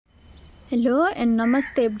Hello and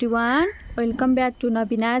नमस्ते everyone, welcome back to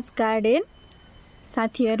नबिनाज garden.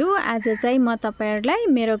 साथीहरू, आज चाहिँ म तपाईहरुलाई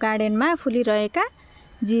मेरो गार्डनमा फुलिरहेका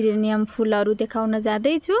जिरेनियम फुलहरू देखाउन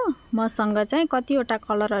जाँदैछु। मसँग चाहिँ कतिवटा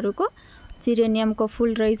कलरहरूको जिरेनियमको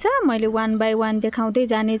फुल रहेछ, मैले वान बाइ वान देखाउँदै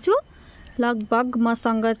जानेछु। लगभग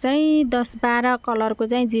मसँग चाहिँ 10-12 कलरको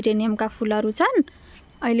चाहिँ जिरेनियमका फुलहरू छन्।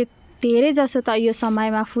 अहिले धेरै जसो त यो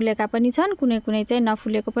समयमा फुलेका पनि छन्, कुनै कुनै चाहिँ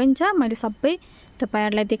नफुलेको पनि छ। मैले सबै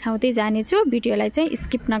तपाईहरुलाई देखाउँदै जानेछु। भिडियोलाई चाहिँ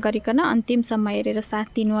स्किप नगरिकन अन्तिमसम्म हेरेर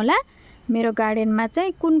साथ दिनु होला। मेरो गार्डनमा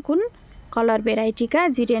चाहिँ कुन कुन कलर भेराइटीका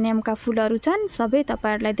जिरेनियमका फुलहरू छन् सबै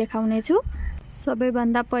तपाईहरुलाई देखाउने छु।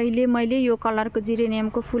 सबैभन्दा पहिले मैले यो कलरको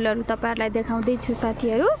जिरेनियमको फुलहरू तपाईहरुलाई देखाउँदै छु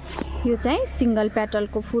साथीहरू। यो चाहिँ सिंगल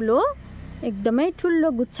पेटलको फुल हो, एकदमै ठुलो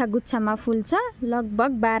गुच्छा गुच्छामा फुल्छ।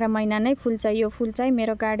 लगभग 12 महिना नै फुल्छ यो फुल चाहिँ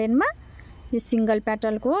मेरो गार्डनमा। यो सिंगल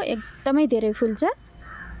पेटलको एकदमै धेरै फुल्छ।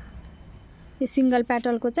 यो सिंगल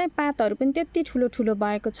पेटलको चाहिँ पातहरू पनि त्यति ठुलो ठुलो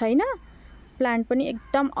भएको छैन, प्लान्ट पनि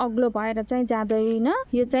एकदम अग्लो भएर चाहिँ जाँदैन।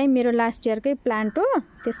 यो चाहिँ मेरो लास्ट इयरकै प्लान्ट हो,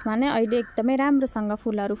 त्यसमा नै अहिले एकदमै राम्रोसँग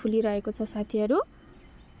फुलहरू फुलिरहेको छ साथीहरू।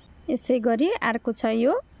 यसै गरी अर्को छ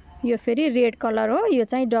यो फेरि रेड कलर हो। यो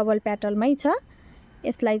चाहिँ डबल पेटलमै छ।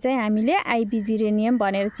 यसलाई चाहिँ हामीले आइबी जिरेनियम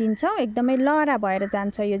भनेर चिन्छौँ। एकदमै लहरा भएर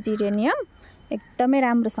जान्छ यो जिरेनियम, एकदमै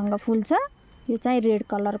राम्रोसँग फुल्छ। यो चाहिँ रेड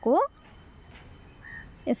कलरको हो।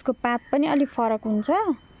 यसको पात पनि अलि फरक हुन्छ।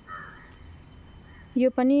 यो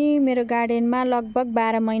पनि मेरो गार्डनमा लगभग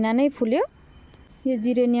 12 महिना नै फुल्यो। यो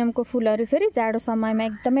जिरेनियमको फुलहरू फेरि जाडो समयमा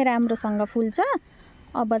एकदमै राम्रोसँग फुल्छ।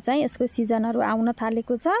 अब चाहिँ यसको सिजनहरू आउन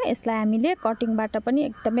थालेको छ। यसलाई हामीले कटिङबाट पनि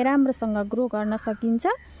एकदमै राम्रोसँग ग्रो गर्न सकिन्छ।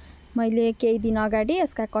 मैले केही दिन अगाडि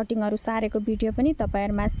यसका कटिङहरू सारेको भिडियो पनि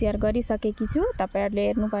तपाईहरुमा शेयर गरिसकेकी छु। तपाईहरुले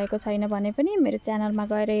हेर्नु भएको छैन भने पनि मेरो च्यानलमा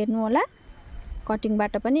गएर हेर्नु होला।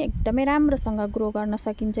 कटिङबाट पनि एकदमै राम्रोसँग ग्रो गर्न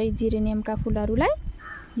सकिन्छ यी जिरेनियमका फुलहरूलाई।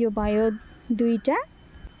 यो भयो दुईटा।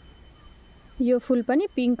 यो फुल पनि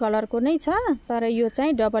पिङ्क कलरको नै छ, तर यो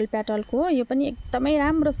चाहिँ डबल पेटलको हो। यो पनि एकदमै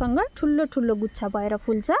राम्रोसँग ठुलो ठुलो गुच्छा भएर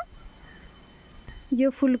फुल्छ। यो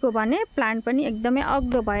फुलको भने प्लान्ट पनि एकदमै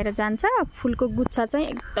अग्लो भएर जान्छ। फुलको गुच्छा चाहिँ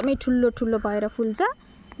एकदमै ठुलो ठुलो भएर फुल्छ।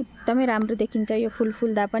 एकदमै राम्रो देखिन्छ यो फुल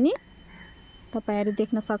फुल्दा पनि, तपाईहरु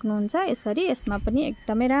देख्न सक्नुहुन्छ। यसरी यसमा पनि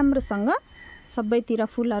एकदमै राम्रोसँग सबैतिर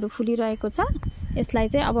फुलहरू फुलिरहेको छ। यसलाई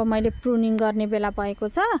चाहिँ अब मैले प्रुनिङ गर्ने बेला भएको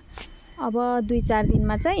छ। अब 2-4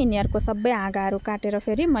 दिनमा चाहिँ यिनीहरूको सबै हाँगाहरू काटेर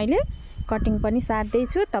फेरि मैले कटिङ पनि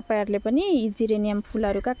सार्दैछु। तपाईहरुले पनि यी जिरेनियम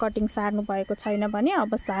फुलहरूका कटिङ सार्नु भएको छैन भने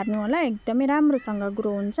अब सार्नु होला, एकदमै राम्रोसँग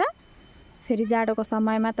ग्रो हुन्छ। फेरि जाडोको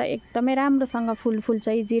समयमा त एकदमै राम्रोसँग फुल फुल्छ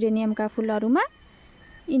यी जिरेनियमका फुलहरूमा।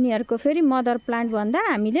 यिनीहरूको फेरि मदर प्लान्ट भन्दा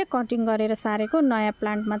हामीले कटिङ गरेर सारेको नयाँ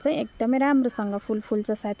प्लान्टमा चाहिँ एकदमै राम्रोसँग फुल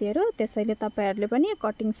फुल्छ साथीहरू। त्यसैले तपाईहरुले पनि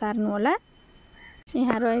कटिङ सार्नु होला।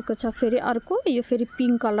 यहाँ रहेको छ फेरि अर्को, यो फेरि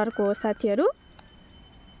पिङ्क कलरको हो साथीहरू।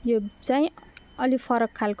 यो चाहिँ अलि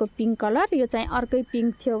फरक खालको पिङ्क कलर। यो चाहिँ अर्कै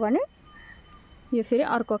पिङ्क थियो भने यो फेरि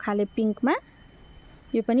अर्को खाले पिङ्कमा।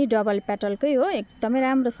 यो पनि डबल पेटलकै हो, एकदमै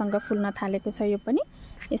राम्रोसँग फुल्न थालेको छ। यो पनि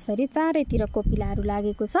यसरी चारैतिर कोपिलाहरू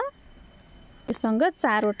लागेको छ। योसँग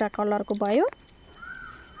 4वटा कलरको भयो।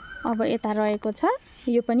 अब यता रहेको छ,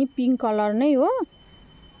 यो पनि पिङ्क कलर नै हो।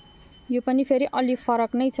 यो पनि फेरि अलि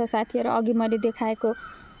फरक नै छ साथीहरू। अघि मैले देखाएको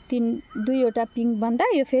 2वटा पिङ्क भन्दा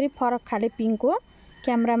यो फेरि फरक खाले पिङ्क हो।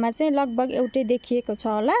 क्यामेरामा चाहिँ लगभग एउटै देखिएको छ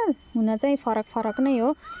होला, हुन चाहिँ फरक फरक नै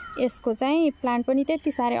हो। यसको चाहिँ प्लान्ट पनि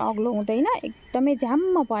त्यति साह्रै अग्लो हुँदैन, एकदमै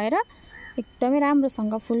झ्याम्म भएर एकदमै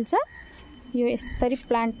राम्रोसँग फुल्छ। यो यसरी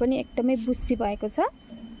प्लान्ट पनि एकदमै बुस्सी भएको छ।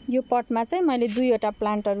 यो पटमा चाहिँ मैले 2वटा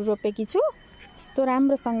प्लान्टहरू रोपेकी छु। यस्तो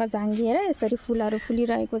राम्रोसँग झाङ्गिएर यसरी फुलहरू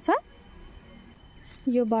फुलिरहेको छ।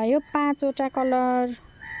 यो भयो 5वटा कलर।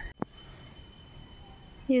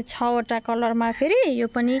 यो 6वटा कलरमा फेरि यो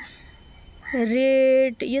पनि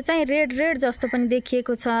रेड। यो चाहिँ रेड जस्तो पनि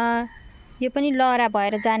देखिएको छ। यो पनि लहरा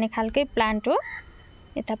भएर जाने खालकै प्लान्ट हो।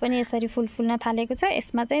 यता पनि यसरी फुल फुल्न थालेको छ।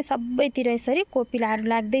 यसमा चाहिँ सबैतिर यसरी कोपिलाहरू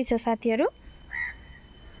लाग्दैछ साथीहरू।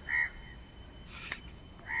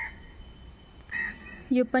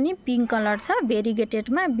 यो पनि पिङ्क कलर छ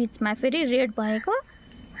भेरिगेटेडमा, बिचमा फेरि रेड भएको।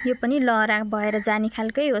 यो पनि लहरा भएर जाने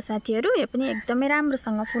खालकै हो साथीहरू। यो पनि एकदमै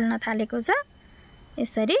राम्रोसँग फुल्न थालेको छ।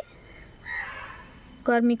 यसरी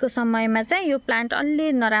गर्मीको समयमा चाहिँ यो प्लान्ट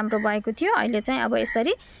अलि नराम्रो भएको थियो, अहिले चाहिँ अब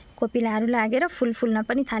यसरी कोपिलाहरू लागेर फुल फुल्न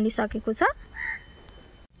पनि थालिसकेको छ।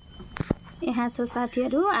 यहाँ छ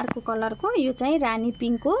साथीहरू अर्को कलरको, यो चाहिँ रानी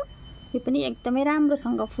पिङ्क हो। यो पनि एकदमै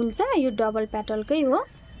राम्रोसँग फुल्छ। यो डबल पेटलकै हो।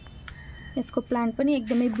 यसको प्लान्ट पनि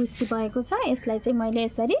एकदमै बुस्सी भएको छ। यसलाई चाहिँ मैले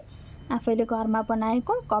यसरी आफैले घरमा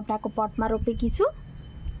बनाएको कपडाको पटमा रोपेकी छु।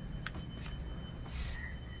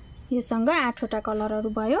 योसँग 8वटा कलरहरू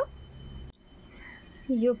भयो।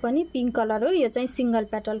 यो पनि पिङ्क कलर हो। यो चाहिँ सिंगल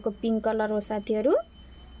पेटलको पिङ्क कलर हो साथीहरु।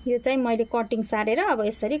 यो चाहिँ मैले कटिङ सारेर अब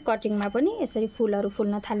यसरी कटिङमा पनि यसरी फुलहरु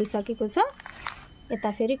फुल्न थालिसकेको छ।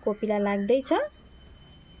 यता फेरि कोपिला लाग्दै छ।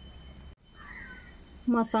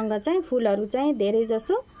 मसँग चाहिँ फुलहरु चाहिँ धेरै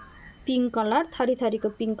जसो पिङ्क कलर थरीथरीको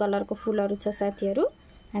पिङ्क कलरको फुलहरु छ साथीहरु।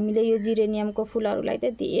 हामीले यो जिरेनियमको फुलहरुलाई त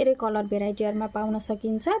धेरै कलर भेराइटीहरुमा पाउन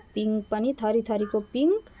सकिन्छ। पिङ्क पनि थरीथरीको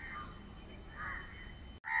पिङ्क।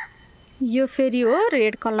 यो फेरि हो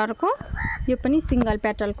रेड कलरको। यो पनि सिंगल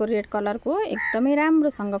पेटलको रेड कलरको एकदमै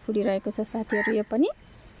राम्रोसँग फुलिरहेको छ साथीहरु। यो पनि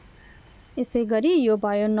यसै गरी यो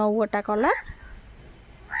भयो 9 वटा कलर।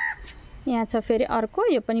 यहाँ छ फेरि अर्को,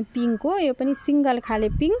 यो पनि पिङ्क हो। यो पनि सिंगल खाले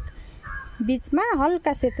पिङ्क, बीचमा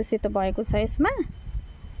हल्का सेतो सेतो भएको छ यसमा।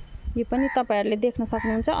 यो पनि तपाईहरुले देख्न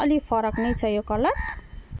सक्नुहुन्छ, अलि फरक नै छ यो कलर।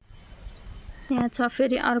 यहाँ छ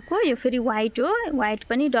फेरि अर्को, यो फेरि व्हाइट हो। व्हाइट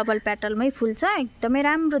पनि डबल पेटलमै फुल्छ, एकदमै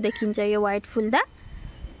राम्रो देखिन्छ यो व्हाइट फुल्दा।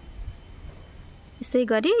 यसै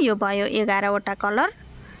गरी यो भयो 11 वटा कलर।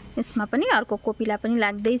 यसमा पनि अर्को कोपिला पनि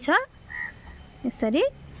लाग्दै छ यसरी।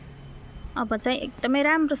 अब चाहिँ एकदमै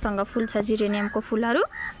राम्रोसँग फुल्छ जिरेनियमको फुलहरु।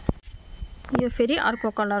 यो फेरि अर्को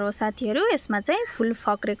कलर हो साथीहरु। यसमा चाहिँ फुल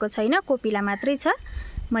फक्रेको छैन, कोपिला मात्रै छ।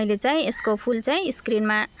 मैले चाहिँ यसको फुल चाहिँ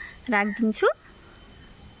स्क्रिनमा राख्दिन्छु।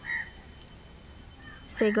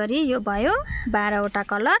 यसै गरी यो भयो 12 वटा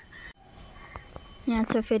कलर। यहाँ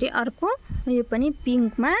छ फेरि अर्को, यो पनि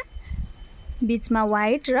पिङ्कमा बीचमा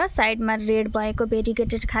व्हाइट र साइडमा रेड भएको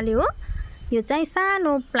भेरिगेटेड खाले हो। यो चाहिँ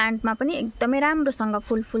सानो प्लान्टमा पनि एकदमै राम्रोसँग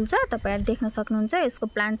फुल फुल्छ। तपाईहरु देख्न सक्नुहुन्छ, यसको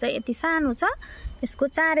प्लान्ट चाहिँ यति सानो छ। यसको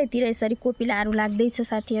चारैतिर यसरी कोपिलाहरु लाग्दै छ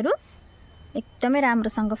साथीहरु। एकदमै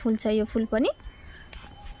राम्रोसँग फुल्छ यो फुल पनि।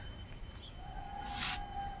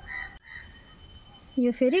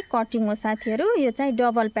 यो फेरि कटिङ हो साथीहरु। यो चाहिँ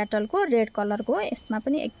डबल पेटलको रेड कलरको हो। यसमा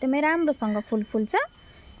पनि एकदमै राम्रोसँग फुल फुल्छ।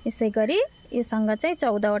 यसै गरी योसँग चाहिँ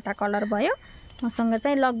 14 वटा कलर भयो। मसँग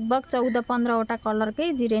चाहिँ लगभग 14-15 वटा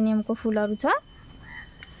कलरकै जिरेनियमको फुलहरु छ।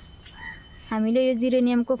 हामीले यो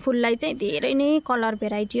जिरेनियमको फुललाई चाहिँ धेरै नै कलर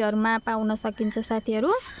भेराइटीहरुमा पाउन सकिन्छ साथीहरु।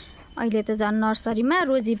 अहिले त झन् नर्सरीमा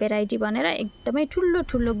रोजी भेराइटी भनेर एकदमै ठुलो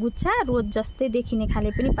ठुलो गुच्छा रोज जस्तै देखिने खाले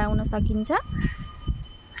पनि पाउन सकिन्छ।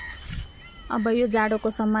 अब यो जाडोको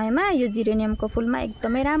समयमा यो जिरेनियमको फुलमा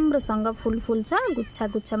एकदमै राम्रोसँग फुल फुल्छ। गुच्छा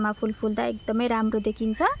गुच्छामा फुल फुल्दा एकदमै राम्रो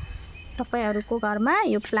देखिन्छ। तपाईहरुको घरमा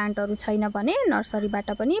यो प्लान्टहरु छैन भने नर्सरीबाट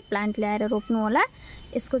पनि प्लान्ट ल्याएर रोप्नु होला।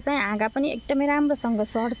 यसको चाहिँ हाँगा पनि एकदमै राम्रोसँग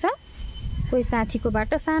सर्छ। कोही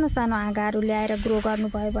साथीकोबाट सानो सानो हाँगाहरु ल्याएर ग्रो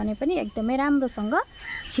गर्नुभयो भने पनि एकदमै राम्रोसँग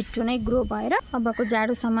छिट्टो नै ग्रो भएर अबको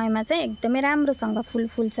जाडो समयमा चाहिँ एकदमै राम्रोसँग फुल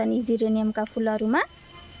फुल्छन् यी जिरेनियमका फुलहरुमा।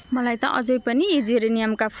 मलाई त अझै पनि यी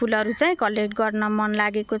जिरेनियमका फुलहरु चाहिँ कलेक्ट गर्न मन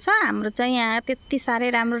लागेको छ। हाम्रो चाहिँ यहाँ त्यति सारै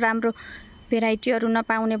राम्रो राम्रो भेराइटीहरु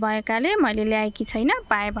नपाउने भएकाले मैले ल्याएकी छैन।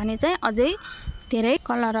 पाए भने चाहिँ अझै धेरै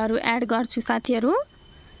कलरहरु एड गर्छु साथीहरु।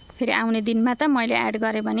 फेरि आउने दिनमा त मैले एड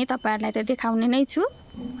गरे भने तपाईहरुलाई त देखाउने नै छु।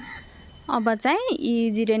 अब चाहिँ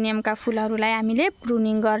यी जिरेनियमका फुलहरुलाई हामीले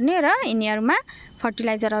प्रुनिङ गर्ने र यिनीहरुमा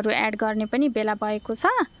फर्टिलाइजरहरु एड गर्ने पनि बेला भएको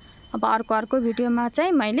छ। अब अर्को भिडियोमा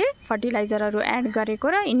चाहिँ मैले फर्टिलाइजरहरु एड गरेको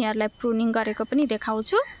र यिनीहरुलाई प्रुनिङ गरेको पनि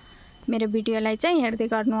देखाउँछु। मेरो भिडियोलाई चाहिँ हेर्दै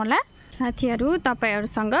गर्नु होला साथीहरु।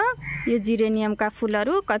 तपाईहरुसँग यो जिरेनियमका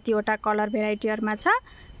फुलहरु कतिवटा कलर भेराइटीहरुमा छ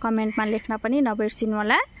कमेन्टमा लेख्न पनि नबिर्सिनु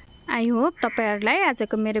होला। आई होप तपाईहरुलाई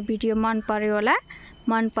आजको मेरो भिडियो मन पर्यो होला।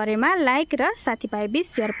 मन परेमा लाइक र साथीभाइ बीच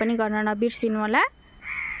शेयर पनि गर्न नबिर्सिनु होला।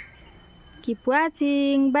 Keep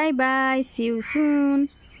watching, bye bye, C you soon.